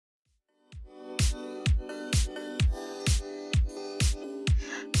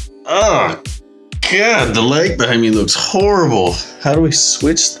Oh, God, the leg behind me looks horrible. How do we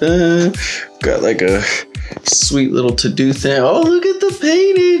switch that? Got like a sweet little to-do thing. Oh, look at the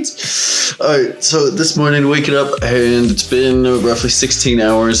paintings. All right, so this morning waking up, and it's been roughly 16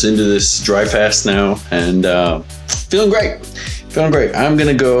 hours into this dry fast now, and feeling great. Feeling great. I'm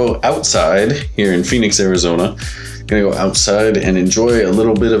gonna go outside here in Phoenix, Arizona. Gonna go outside and enjoy a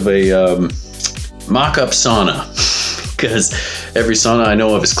little bit of a mock-up sauna, because every sauna I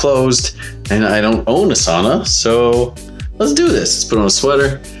know of is closed, and I don't own a sauna, so let's do this. Let's put on a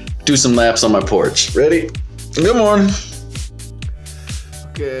sweater, do some laps on my porch. Ready? Good morning.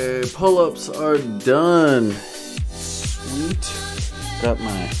 Okay, pull-ups are done. Sweet. Got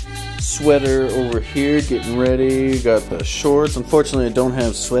my sweater over here, getting ready. Got the shorts. Unfortunately, I don't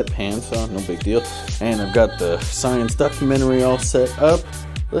have sweatpants on, no big deal. And I've got the science documentary all set up.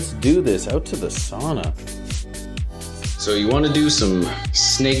 Let's do this, out to the sauna. So you want to do some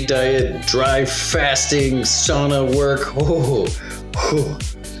snake diet, dry fasting, sauna work?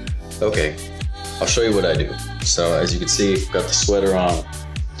 Okay, I'll show you what I do. So as you can see, I've got the sweater on.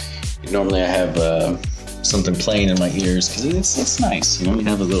 Normally I have something playing in my ears because it's nice. You know, you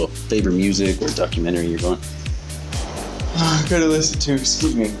have a little favorite music or documentary you're going, I gotta listen to,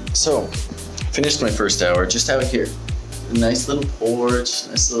 excuse me. So, finished my first hour just out here. A nice little porch,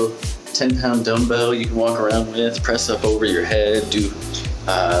 nice little 10-pound dumbbell you can walk around with, press up over your head, do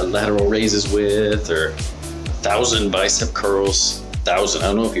lateral raises with, or 1,000 bicep curls. 1,000, I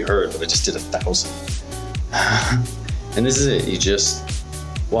don't know if you heard, but I just did 1,000. And this is it, you just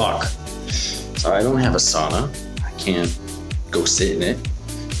walk. So I don't have a sauna. I can't go sit in it.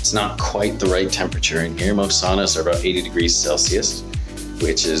 It's not quite the right temperature in here. Most saunas are about 80 degrees Celsius,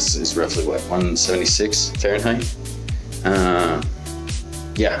 which is roughly what, 176 Fahrenheit?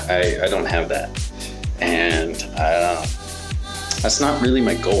 Yeah, I don't have that. And that's not really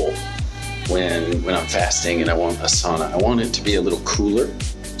my goal when I'm fasting and I want a sauna. I want it to be a little cooler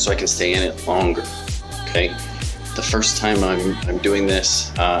so I can stay in it longer, okay? The first time I'm doing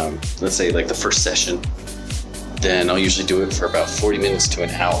this, let's say like the first session, then I'll usually do it for about 40 minutes to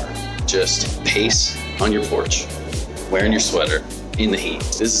an hour. Just pace on your porch, wearing your sweater in the heat.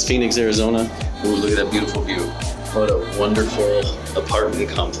 This is Phoenix, Arizona. Ooh, look at that beautiful view. What a wonderful apartment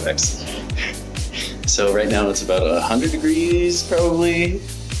complex. So right now it's about 100 degrees probably.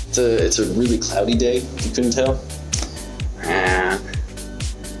 It's a really cloudy day, if you couldn't tell.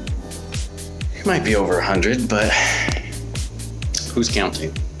 It might be over 100, but who's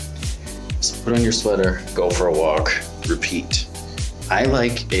counting? So put on your sweater, go for a walk, repeat. I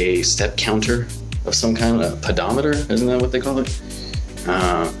like a step counter of some kind, a pedometer, isn't that what they call it?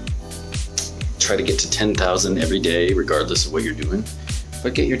 Try to get to 10,000 every day, regardless of what you're doing.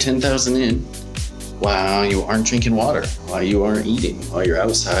 But get your 10,000 in while you aren't drinking water, while you aren't eating, while you're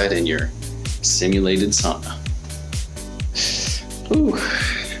outside in your simulated sauna. Ooh.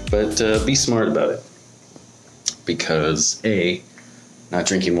 But be smart about it, because A, not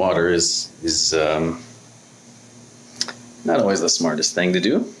drinking water is not always the smartest thing to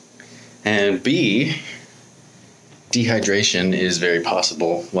do, and B, dehydration is very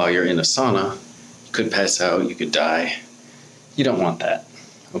possible while you're in a sauna. You could pass out, you could die. You don't want that,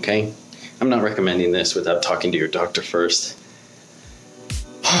 okay? I'm not recommending this without talking to your doctor first.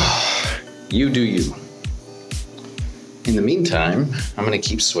 You do you. In the meantime, I'm gonna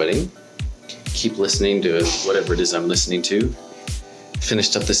keep sweating, keep listening to whatever it is I'm listening to.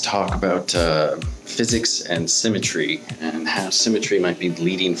 Finished up this talk about physics and symmetry, and how symmetry might be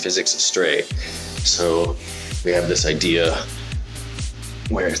leading physics astray. So we have this idea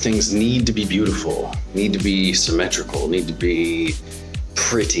where things need to be beautiful, need to be symmetrical, need to be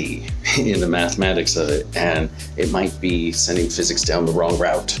pretty in the mathematics of it, and it might be sending physics down the wrong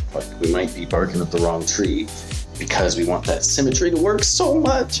route. Like we might be barking up the wrong tree, because we want that symmetry to work so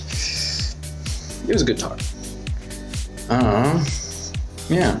much. It was a good talk.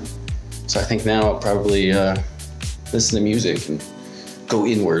 Yeah. So I think now I'll probably listen to music and go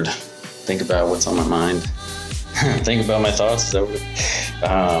inward. Think about what's on my mind. Think about my thoughts.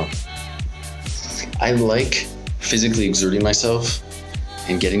 I like physically exerting myself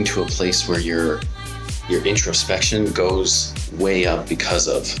and getting to a place where your introspection goes way up because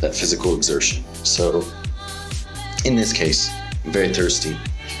of that physical exertion. So in this case, I'm very thirsty,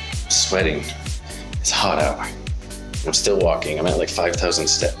 sweating, it's hot out. I'm still walking, I'm at like 5,000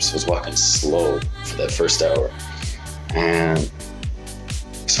 steps. I was walking slow for that first hour. And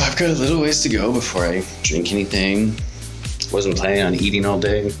so I've got a little ways to go before I drink anything. Wasn't planning on eating all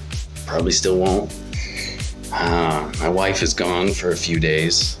day, probably still won't. My wife is gone for a few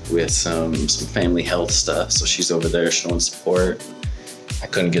days with some family health stuff, so she's over there showing support. I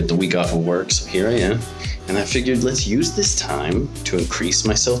couldn't get the week off of work, so here I am. And I figured, let's use this time to increase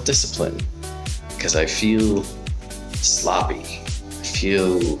my self-discipline, because I feel sloppy. I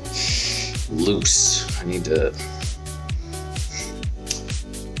feel loose. I need to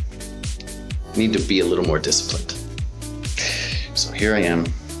be a little more disciplined. So here I am,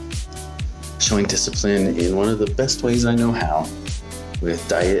 showing discipline in one of the best ways I know how, with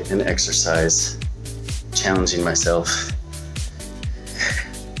diet and exercise, challenging myself.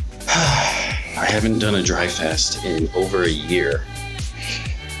 I haven't done a dry fast in over a year.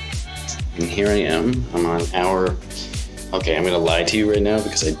 And here I am, I'm on hour, okay, I'm gonna lie to you right now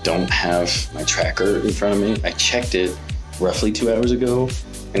because I don't have my tracker in front of me. I checked it roughly 2 hours ago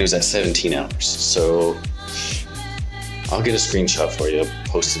and it was at 17 hours. So I'll get a screenshot for you,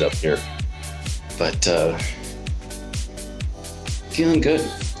 post it up here. But feeling good,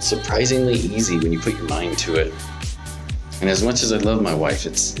 surprisingly easy when you put your mind to it. And as much as I love my wife,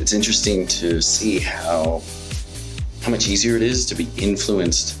 it's interesting to see how much easier it is to be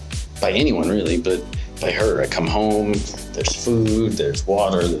influenced by anyone really, but by her. I come home, there's food, there's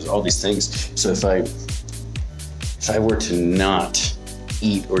water, there's all these things. So if I were to not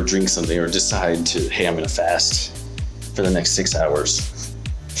eat or drink something or decide to, hey, I'm gonna fast for the next 6 hours,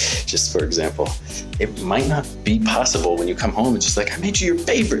 just for example, it might not be possible when you come home. It's just like, I made you your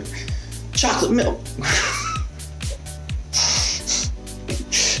favorite chocolate milk.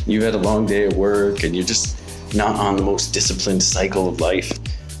 You had a long day at work and you're just not on the most disciplined cycle of life.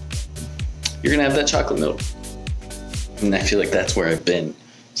 You're gonna have that chocolate milk. And I feel like that's where I've been.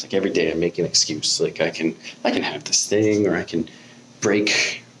 It's like every day I make an excuse. Like I can have this thing, or I can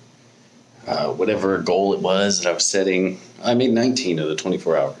break whatever goal it was that I was setting. I made 19 of the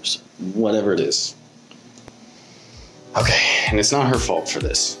 24 hours, whatever it is. Okay, and it's not her fault for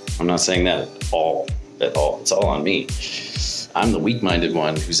this. I'm not saying that at all. It's all on me. I'm the weak-minded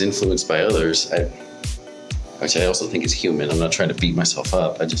one who's influenced by others, which I also think is human. I'm not trying to beat myself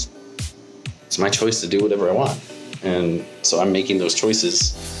up. It's my choice to do whatever I want. And so I'm making those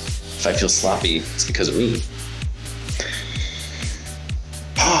choices. If I feel sloppy, it's because of me.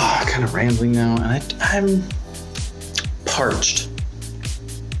 Kind of rambling now, and I'm parched.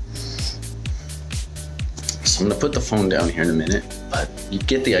 So I'm gonna put the phone down here in a minute, but you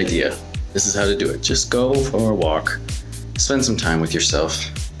get the idea. This is how to do it. Just go for a walk. Spend some time with yourself,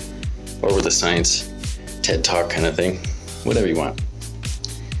 or with a science TED Talk kind of thing, whatever you want.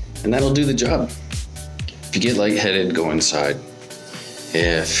 And that'll do the job. If you get lightheaded, go inside.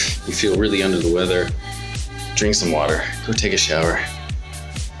 If you feel really under the weather, drink some water, go take a shower,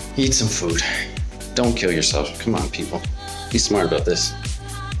 eat some food. Don't kill yourself. Come on, people. Be smart about this.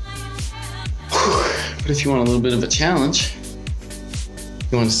 But if you want a little bit of a challenge,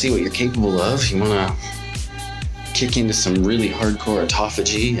 you want to see what you're capable of, you want to kick into some really hardcore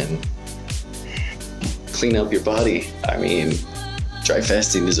autophagy and clean up your body. I mean, dry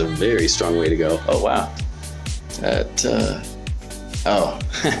fasting is a very strong way to go. Oh, wow.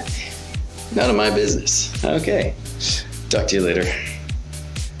 None of my business. Okay. Talk to you later.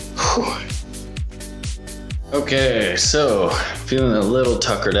 Whew. Okay, so feeling a little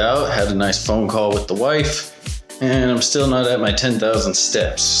tuckered out. Had a nice phone call with the wife, and I'm still not at my 10,000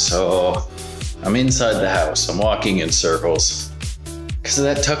 steps. So I'm inside the house. I'm walking in circles because of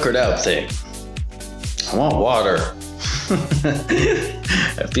that tuckered out thing. I want water.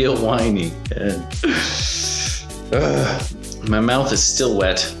 I feel whiny. And, my mouth is still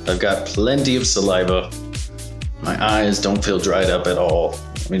wet. I've got plenty of saliva. My eyes don't feel dried up at all.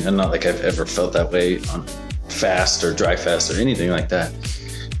 I mean, not like I've ever felt that way on fast or dry fast or anything like that.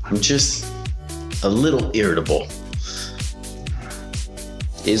 I'm just a little irritable.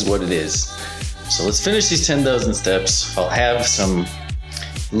 Is what it is. So let's finish these 10,000 steps. I'll have some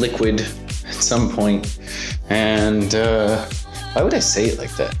liquid at some point. And why would I say it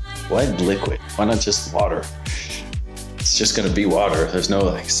like that? Why liquid? Why not just water? It's just gonna be water. There's no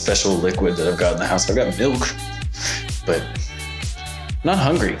like special liquid that I've got in the house. I've got milk, but not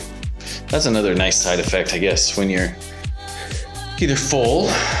hungry. That's another nice side effect, I guess, when you're either full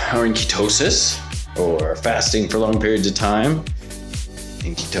or in ketosis or fasting for long periods of time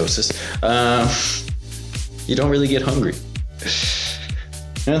in ketosis. You don't really get hungry.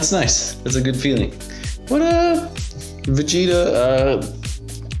 And that's nice. That's a good feeling. What Vegeta,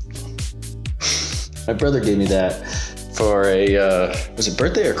 my brother gave me that for a, was it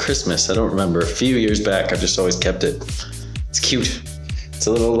birthday or Christmas? I don't remember. A few years back, I've just always kept it. It's cute. It's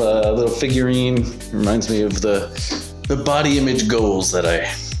a little figurine. Reminds me of the body image goals that I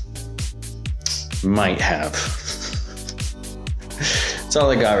might have. That's all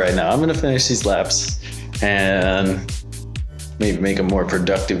I got right now. I'm gonna finish these laps, and maybe make a more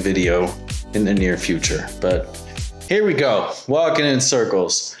productive video in the near future. But here we go, walking in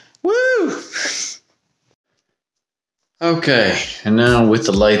circles. Woo! Okay, and now with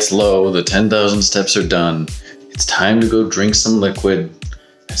the lights low, the 10,000 steps are done. It's time to go drink some liquid.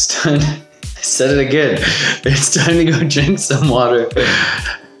 It's time, I said it again. It's time to go drink some water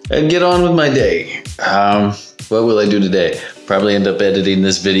and get on with my day. What will I do today? Probably end up editing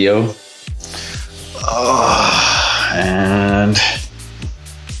this video. And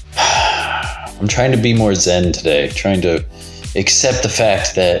I'm trying to be more zen today, trying to accept the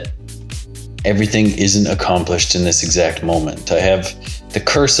fact that everything isn't accomplished in this exact moment. I have the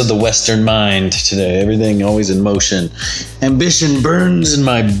curse of the Western mind today, everything always in motion. Ambition burns in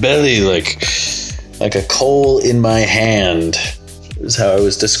my belly like a coal in my hand, is how I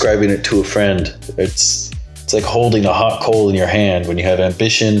was describing it to a friend. It's like holding a hot coal in your hand when you have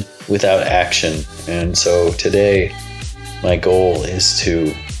ambition without action. And so today, my goal is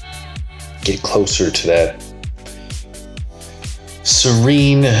to get closer to that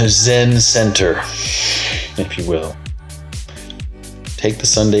serene Zen center, if you will. Take the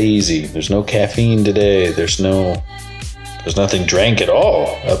Sunday easy. There's no caffeine today. There's nothing drank at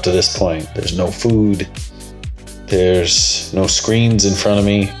all up to this point. There's no food. There's no screens in front of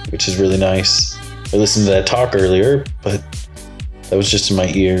me, which is really nice. I listened to that talk earlier, but that was just in my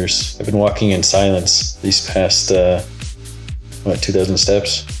ears. I've been walking in silence these past, 2,000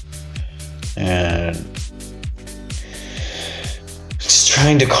 steps? And just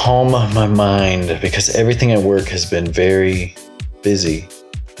trying to calm my mind because everything at work has been very busy.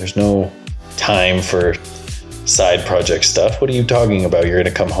 There's no time for side project stuff. What are you talking about? You're going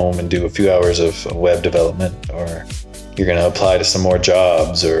to come home and do a few hours of web development, or you're going to apply to some more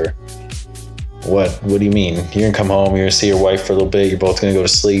jobs, or what do you mean? You're going to come home, you're going to see your wife for a little bit, you're both going to go to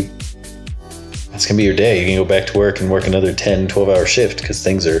sleep. That's going to be your day. You can go back to work and work another 10, 12-hour shift because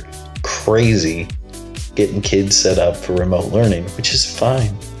things are crazy getting kids set up for remote learning, which is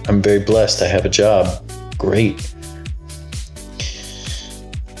fine. I'm very blessed. I have a job. Great.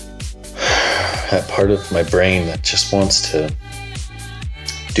 That part of my brain that just wants to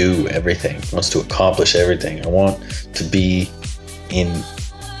do everything, wants to accomplish everything. I want to be in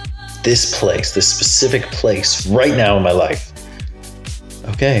this place, this specific place right now in my life.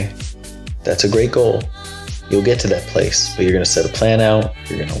 Okay, that's a great goal. You'll get to that place, but you're going to set a plan out.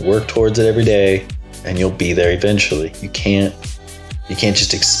 You're going to work towards it every day, and you'll be there eventually. You can't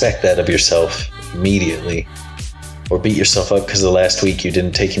just expect that of yourself immediately, or beat yourself up because the last week you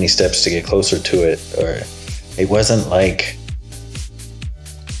didn't take any steps to get closer to it. Or it wasn't like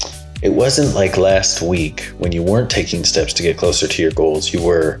last week when you weren't taking steps to get closer to your goals. You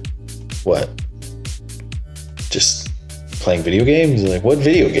were, what? Just playing video games? Like, what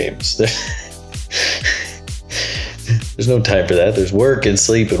video games? There's no time for that. There's work and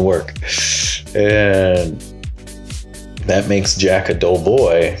sleep and work. And that makes Jack a dull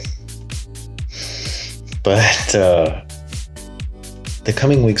boy. But the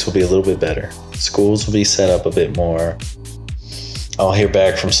coming weeks will be a little bit better. Schools will be set up a bit more. I'll hear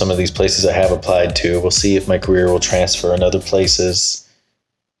back from some of these places I have applied to. We'll see if my career will transfer in other places.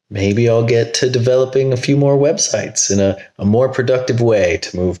 Maybe I'll get to developing a few more websites in a more productive way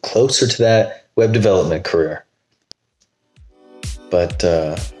to move closer to that web development career. But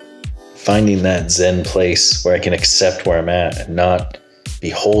finding that Zen place where I can accept where I'm at and not be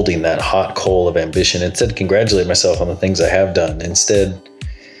holding that hot coal of ambition. Instead, congratulate myself on the things I have done. Instead,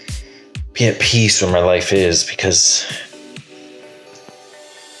 be at peace where my life is, because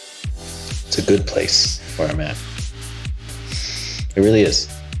it's a good place where I'm at. It really is.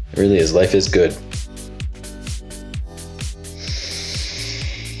 It really is. Life is good.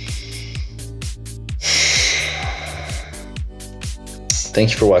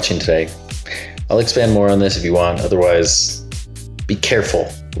 Thank you for watching today. I'll expand more on this if you want. Otherwise, be careful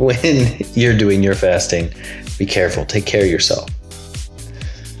when you're doing your fasting. Be careful. Take care of yourself.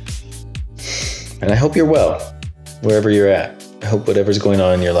 And I hope you're well, wherever you're at. I hope whatever's going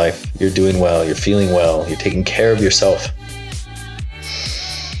on in your life, you're doing well, you're feeling well, you're taking care of yourself.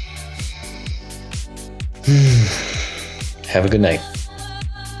 Have a good night.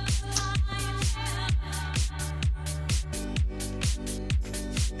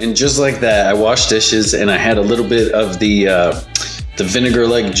 And just like that, I washed dishes and I had a little bit of the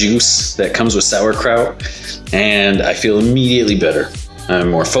vinegar-like juice that comes with sauerkraut, and I feel immediately better.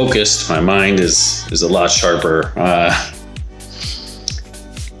 I'm more focused. My mind is a lot sharper.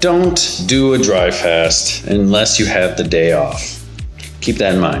 Don't do a dry fast unless you have the day off. Keep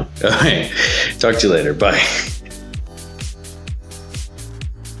that in mind. All right. Talk to you later. Bye.